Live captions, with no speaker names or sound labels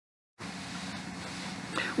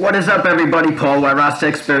What is up, everybody? Paul,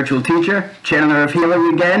 wyrostek, spiritual teacher, channeler of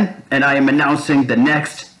healing again, and I am announcing the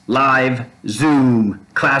next live Zoom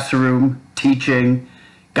classroom teaching,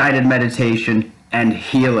 guided meditation, and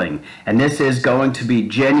healing. And this is going to be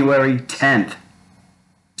January 10th,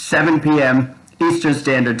 7 p.m. Eastern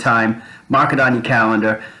Standard Time. Mark it on your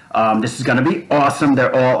calendar. This is going to be awesome.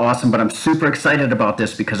 They're all awesome, but I'm super excited about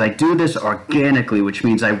this because I do this organically, which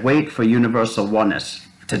means I wait for Universal Oneness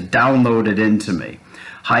to download it into me.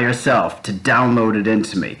 Higher self to download it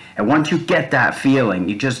into me. And once you get that feeling,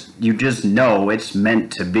 you just know it's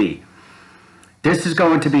meant to be. This is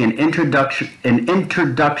going to be an introduction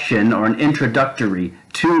or an introductory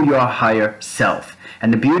to your higher self.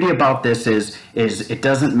 And the beauty about this is it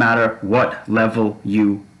doesn't matter what level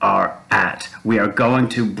you are at. We are going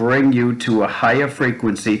to bring you to a higher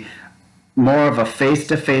frequency, more of a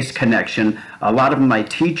face-to-face connection. A lot of my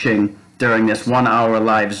teaching during this 1 hour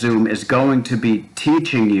live Zoom is going to be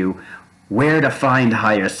teaching you where to find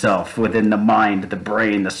higher self within the mind, the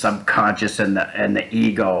brain, the subconscious, and the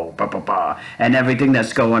ego, and everything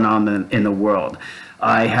that's going on in the world.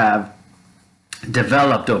 I have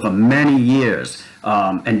developed over many years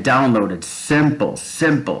and downloaded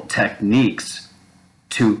simple techniques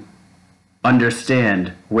to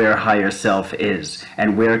understand where higher self is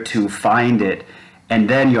and where to find it. And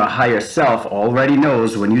then your higher self already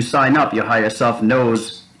knows, when you sign up, your higher self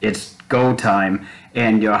knows it's go time,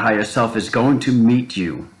 and your higher self is going to meet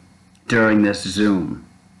you during this Zoom,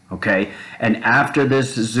 okay? And after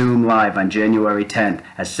this Zoom live on January 10th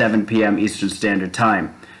at 7 p.m. Eastern Standard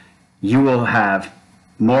Time, you will have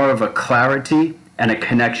more of a clarity and a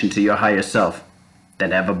connection to your higher self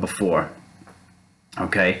than ever before,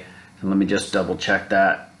 okay? So let me just double check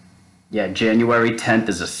that. Yeah, January 10th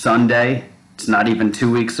is a Sunday. It's not even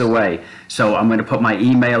 2 weeks away. So I'm going to put my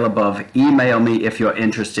email above. Email me if you're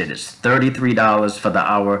interested. It's $33 for the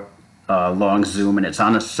hour long Zoom, and it's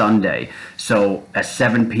on a Sunday. So at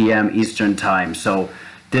 7 p.m. Eastern Time. So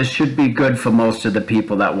this should be good for most of the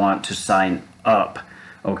people that want to sign up.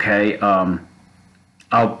 Okay. For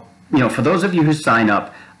those of you who sign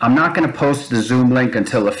up, I'm not going to post the Zoom link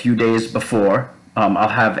until a few days before. I'll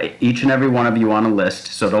have each and every one of you on a list,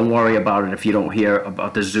 so don't worry about it if you don't hear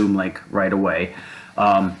about the Zoom link right away.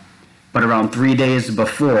 But around 3 days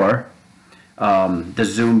before the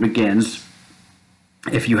Zoom begins,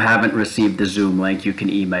 if you haven't received the Zoom link, you can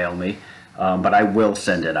email me, but I will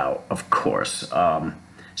send it out, of course.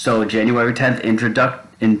 So January 10th,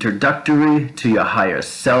 introductory to your higher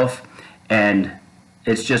self, and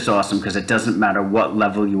it's just awesome because it doesn't matter what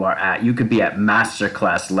level you are at. You could be at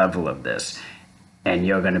masterclass level of this, and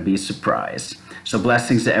you're going to be surprised. So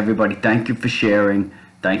blessings to everybody. Thank you for sharing.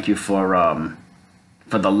 Thank you for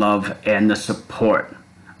the love and the support.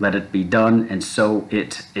 Let it be done, and so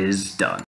it is done.